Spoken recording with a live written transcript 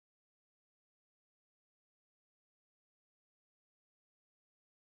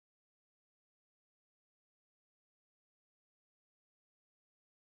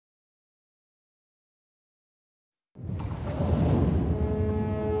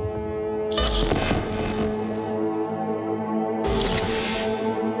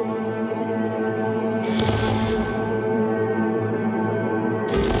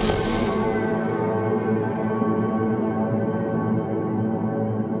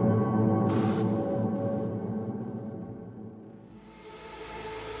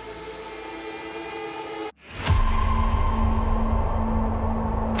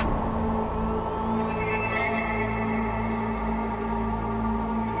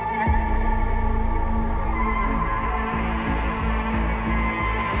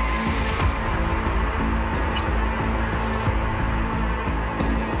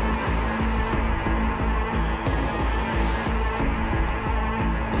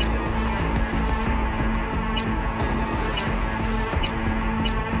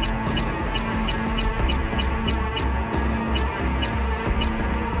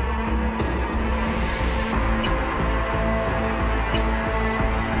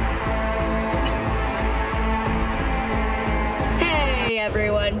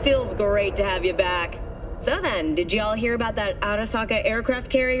Feels great to have you back. So then, did y'all hear about that Arasaka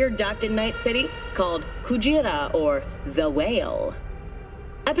aircraft carrier docked in Night City called Kujira, or the Whale?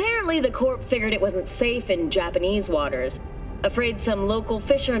 Apparently the Corp figured it wasn't safe in Japanese waters, afraid some local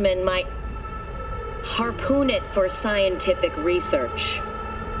fishermen might harpoon it for scientific research.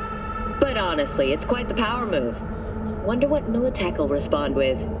 But honestly, it's quite the power move. Wonder what Militech will respond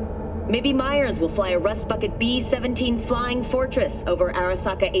with. Maybe Myers will fly a Rust Bucket B-17 Flying Fortress over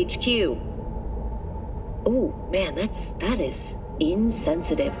Arasaka HQ. Ooh, man, that is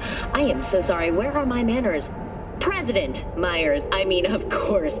insensitive. I am so sorry. Where are my manners? President Myers, I mean, of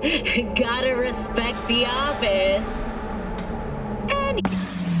course. Gotta respect the office. And...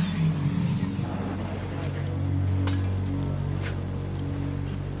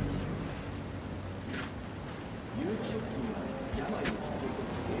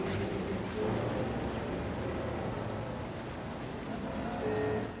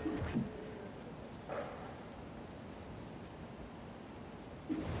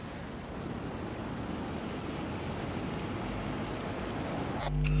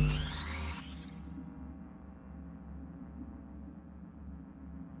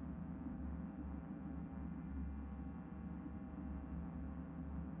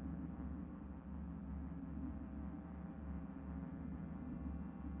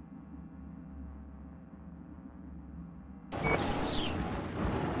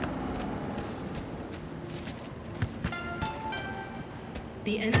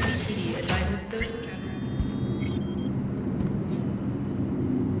 The NCPD advises those travelers.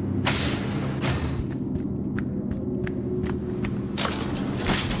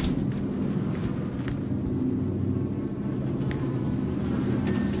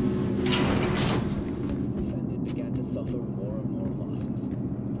 Began to suffer more and more losses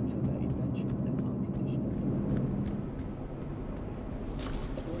until their eventual and unconditional.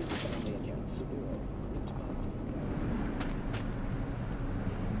 According to family accounts, Saburo lived about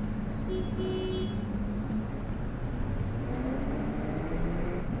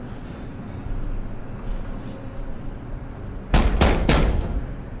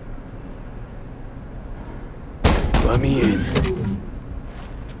Let me in.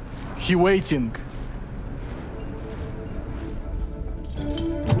 He waiting.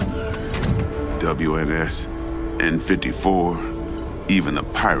 WNS, N54, even the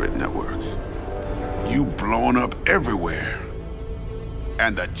pirate networks. You blowing up everywhere.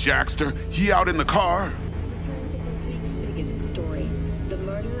 And the Jackster, he out in the car? This week's biggest story, the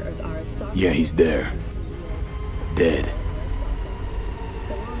murder of Arasaka. Yeah, he's there. Dead.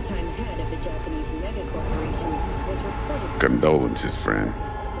 The longtime head of the Japanese megacorporation was reported. Condolences, friend.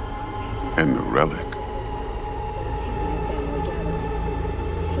 And the relic.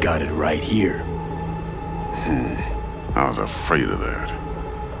 Got it right here. I was afraid of that.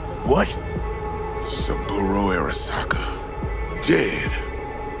 What? Saburo Arasaka. Dead.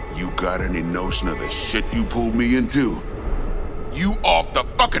 You got any notion of the shit you pulled me into? You off the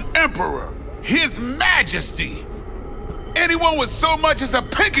fucking Emperor! His Majesty! Anyone with so much as a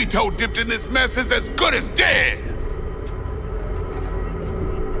pinky toe dipped in this mess is as good as dead!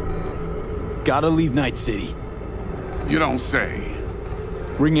 Gotta leave Night City. You don't say.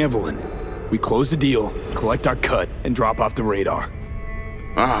 Ring Evelyn. We close the deal, collect our cut, and drop off the radar.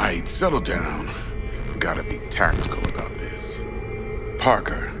 Alright, settle down. Gotta be tactical about this.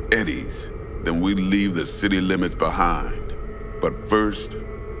 Parker, Eddie's, then we leave the city limits behind. But first,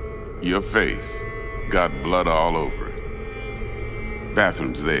 your face got blood all over it.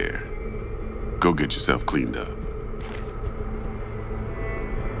 Bathroom's there. Go get yourself cleaned up.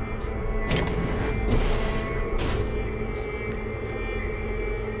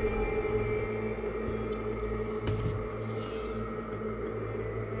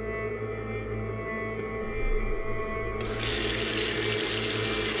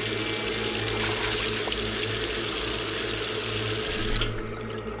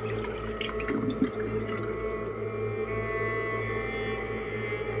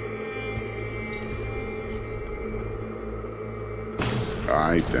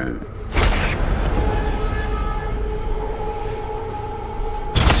 right then.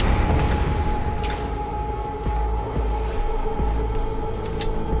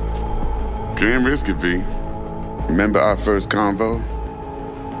 Can't risk it, V. Remember our first convo?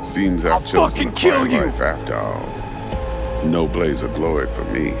 Seems I've chosen a quiet life after all. No blaze of glory for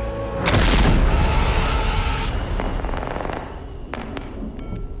me.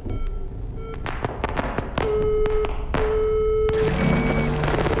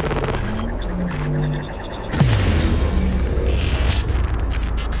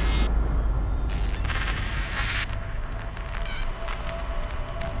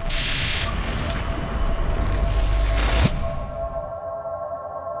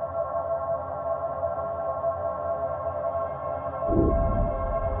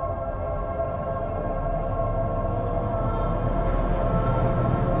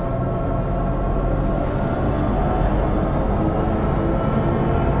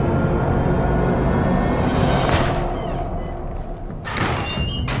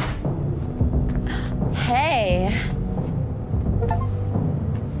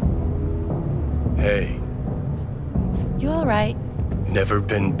 Never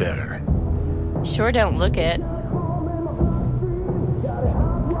been better. Sure don't look it.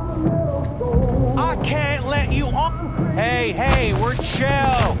 I can't let you on. Hey, we're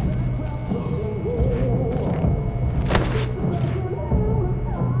chill.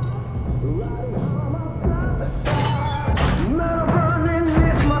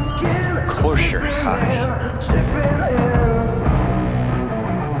 Of course you're high.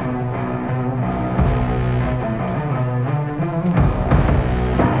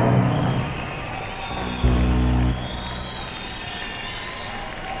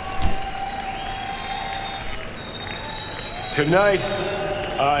 Tonight,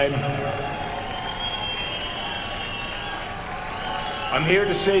 I'm here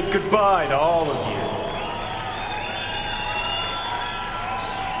to say goodbye to all of you.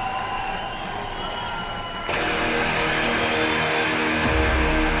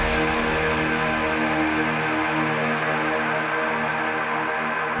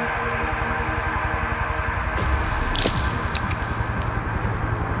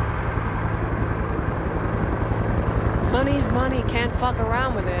 Money's money, can't fuck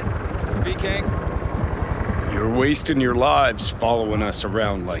around with it. Speaking. You're wasting your lives following us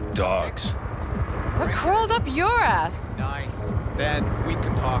around like dogs. We're crawled up your ass. Nice. Then we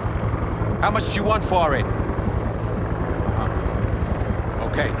can talk. How much do you want for it?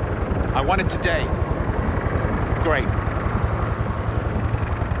 Okay. I want it today. Great.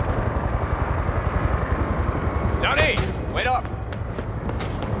 Johnny, wait up.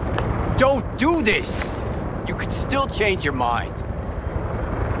 Don't do this! You could still change your mind.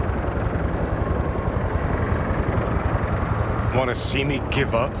 Want to see me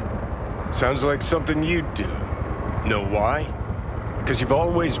give up? Sounds like something you'd do. Know why? Because you've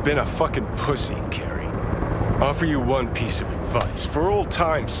always been a fucking pussy, Carrie. Offer you one piece of advice, for old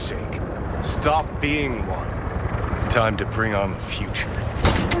time's sake. Stop being one. Time to bring on the future.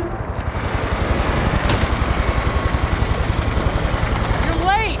 You're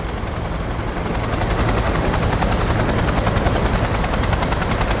late!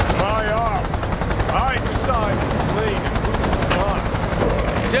 I decide who's late and who's not.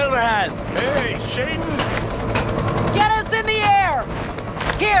 Silverhand! Hey, Shaden! Get us in the air!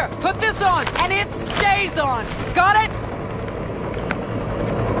 Here, put this on, and it stays on. Got it?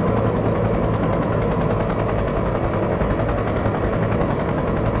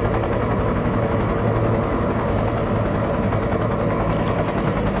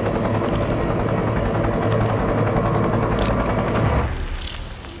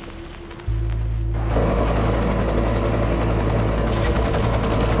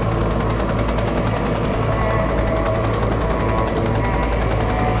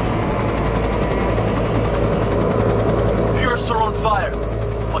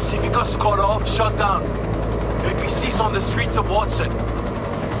 Shut down. APC's on the streets of Watson.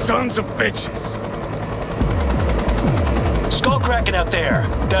 Sons of bitches! Skullcracking out there.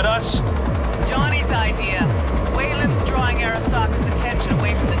 That us? Johnny's idea. Wayland's drawing Arasaka's attention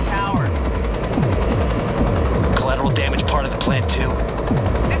away from the tower. Collateral damage part of the plan, too.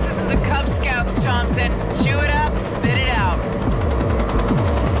 This isn't the Cub Scouts, Thompson. Chew it up, spit it out.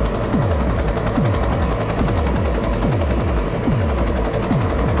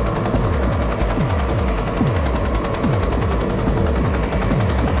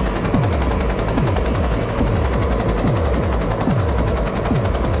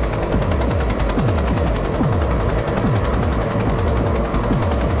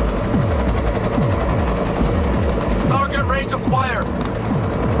 Target range acquired.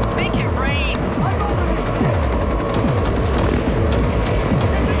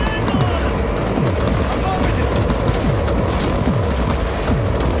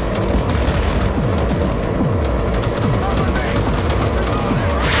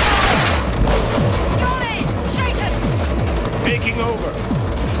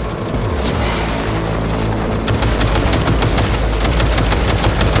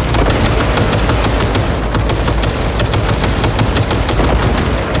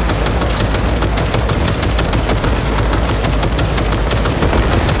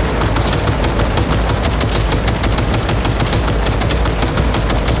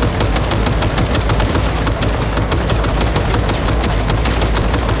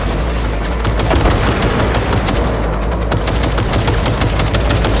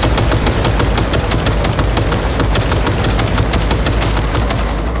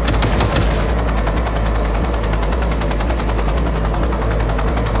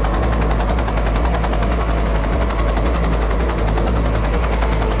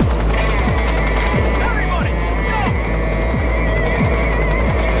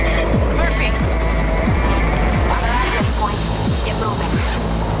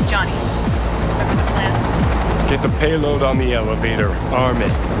 Payload on the elevator, arm it,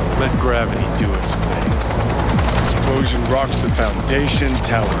 let gravity do its thing. Explosion rocks the foundation,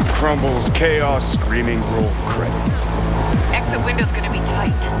 tower crumbles, chaos, screaming, roll credits. Exit window's gonna be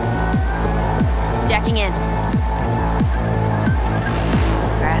tight. Jacking in.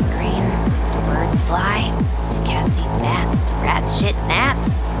 Is grass green? Do birds fly? Do cats eat gnats? Do rats shit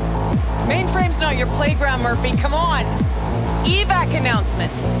gnats? Mainframe's not your playground, Murphy. Come on. Evac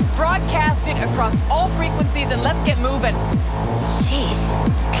announcement. Broadcast it across all frequencies and let's get moving. Sheesh.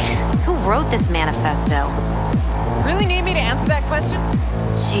 Who wrote this manifesto? Really need me to answer that question?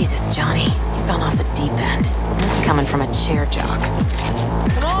 Jesus, Johnny. You've gone off the deep end. That's coming from a chair jock.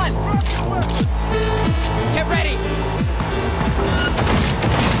 Come on! Get ready!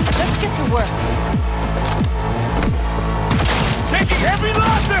 Let's get to work. Taking heavy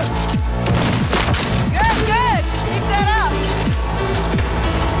losses! Good, good! Keep that up!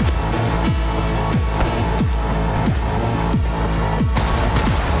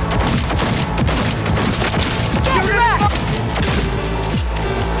 Get back!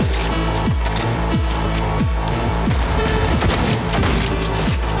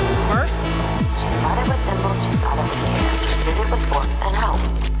 Murph? She sought it with thimbles, she sought it with care. Pursued it with forks and hope.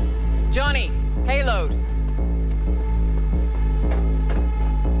 Johnny, payload.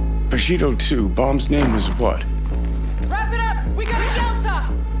 Bushido 2, bomb's name was what? Wrap it up! We got a Delta!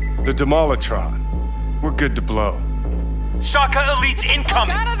 The Demolitron. We're good to blow. Shaka Elite's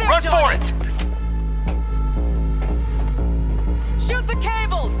incoming! Out of there, Run Johnny. for it! Shoot the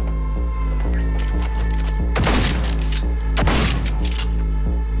cables!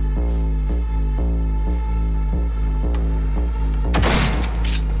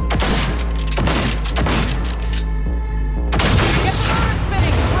 Get the motor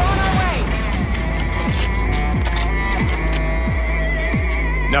spinning! We're on our way!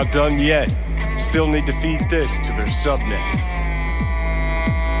 Not done yet. Still need to feed this to their subnet.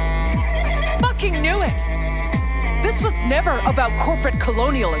 Fucking knew it! This was never about corporate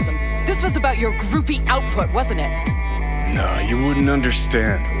colonialism. This was about your groupie output, wasn't it? Nah, you wouldn't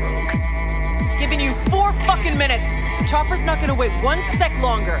understand, Rogue. Giving you 4 fucking minutes. Chopper's not gonna wait 1 sec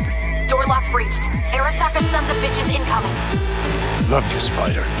longer. Door lock breached. Arasaka sons of bitches incoming. Love you,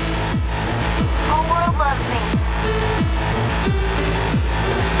 Spider. Whole world loves me.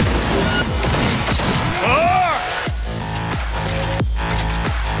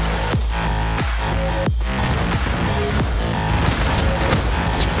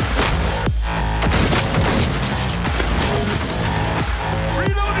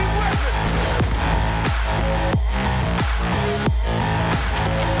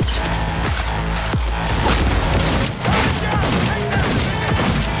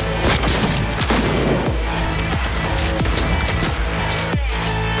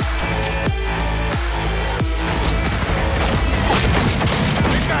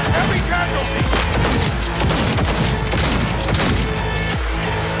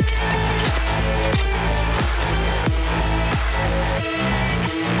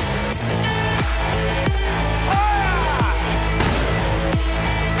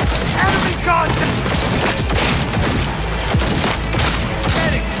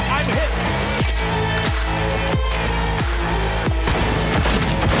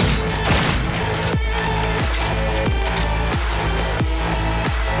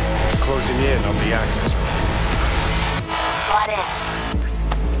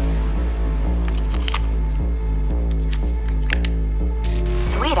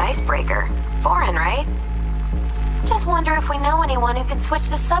 Switch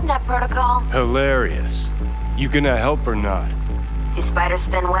the subnet protocol. Hilarious. You gonna help or not? Do spiders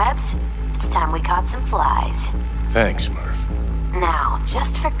spin webs? It's time we caught some flies. Thanks, Murph. Now,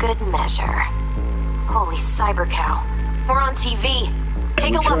 just for good measure. Holy cyber cow. We're on TV.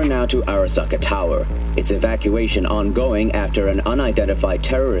 Take a look. Turn now to Arasaka Tower. Its evacuation ongoing after an unidentified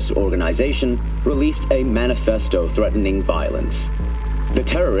terrorist organization released a manifesto threatening violence. The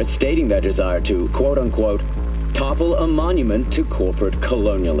terrorists stating their desire to, quote-unquote, topple a monument to corporate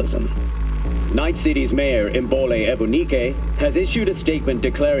colonialism. Night City's mayor, Imbole Ebunike, has issued a statement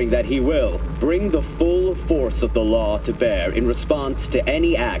declaring that he will bring the full force of the law to bear in response to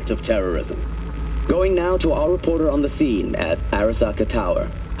any act of terrorism. Going now to our reporter on the scene at Arasaka Tower.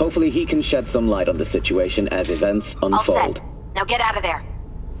 Hopefully he can shed some light on the situation as events unfold. All set. Now get out of there.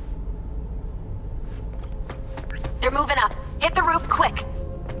 They're moving up. Hit the roof quick.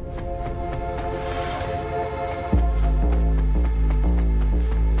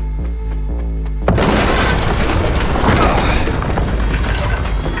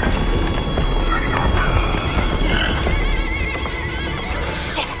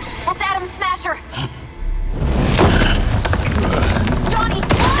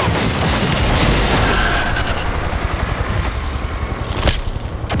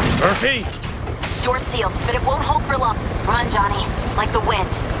 V! Door's sealed, but it won't hold for long. Run, Johnny. Like the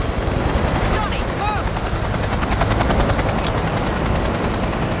wind. Johnny, move!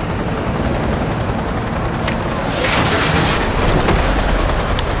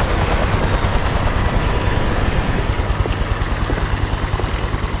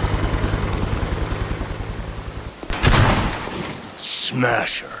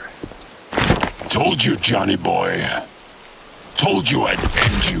 Smasher. Told you, Johnny boy. Told you I'd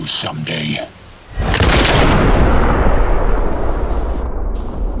end you someday.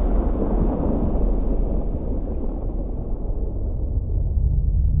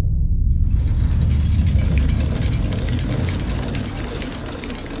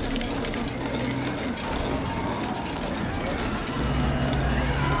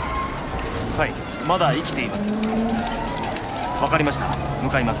 Hi, まだ生きています。わかりました。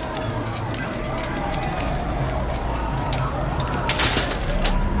向かいます。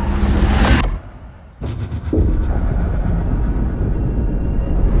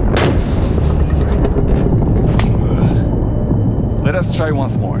Let us try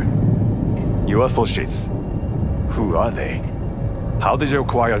once more. Your associates. Who are they? How did you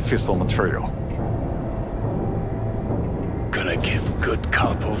acquire fissile material? Gonna give good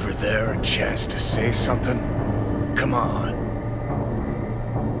cop over there a chance to say something? Come on.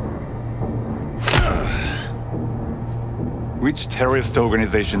 Which terrorist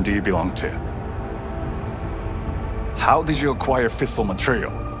organization do you belong to? How did you acquire fissile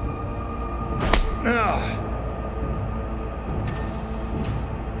material?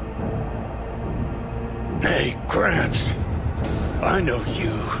 Hey, Gramps. I know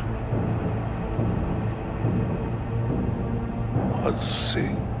you. 外せ。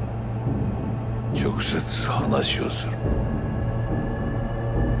直接話をする。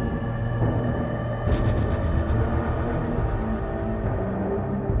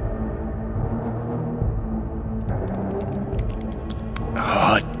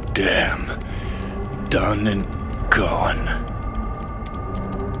Hot damn. Done and gone.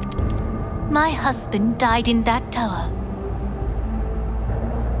 My husband died in that tower.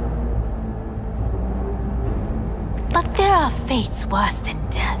 But there are fates worse than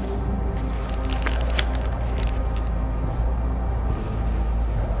death.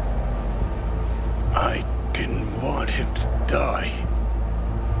 I didn't want him to die.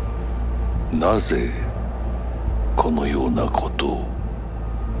 なぜこのようなことを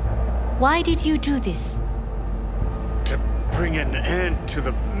Why did you do this? To bring an end to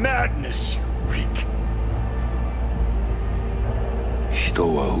the madness you wreak. 人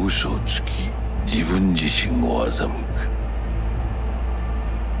は嘘をつき自分自身を欺く。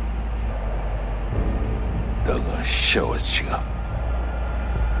だが死者は違う。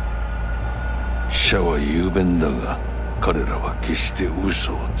死者は雄弁だが彼らは決して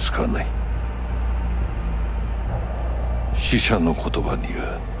嘘をつかない。死者の言葉に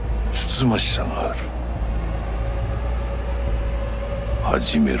はつつましさがある。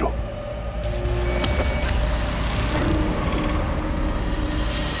始めろ。